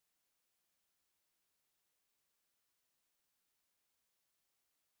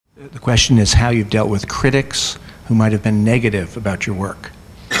The question is how you've dealt with critics who might have been negative about your work.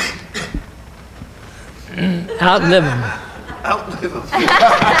 Outlive them. Outlive them.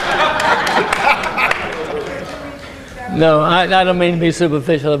 No, I don't mean to be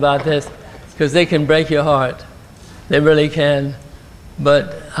superficial about this, because they can break your heart. They really can.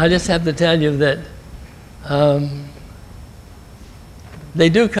 But I just have to tell you that they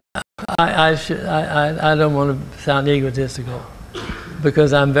do. I don't want to sound egotistical,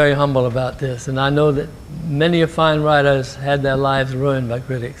 because I'm very humble about this, and I know that many fine writers had their lives ruined by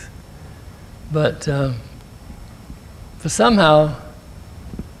critics. But for somehow,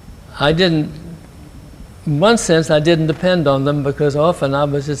 I didn't. In one sense, I didn't depend on them, because often I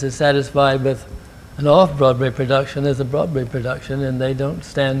was just as satisfied with an off-Broadway production as a Broadway production, and they don't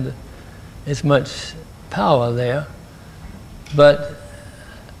stand as much power there. But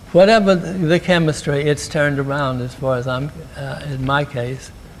whatever the chemistry, it's turned around as far as I'm, in my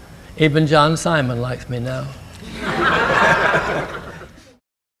case. Even John Simon likes me now.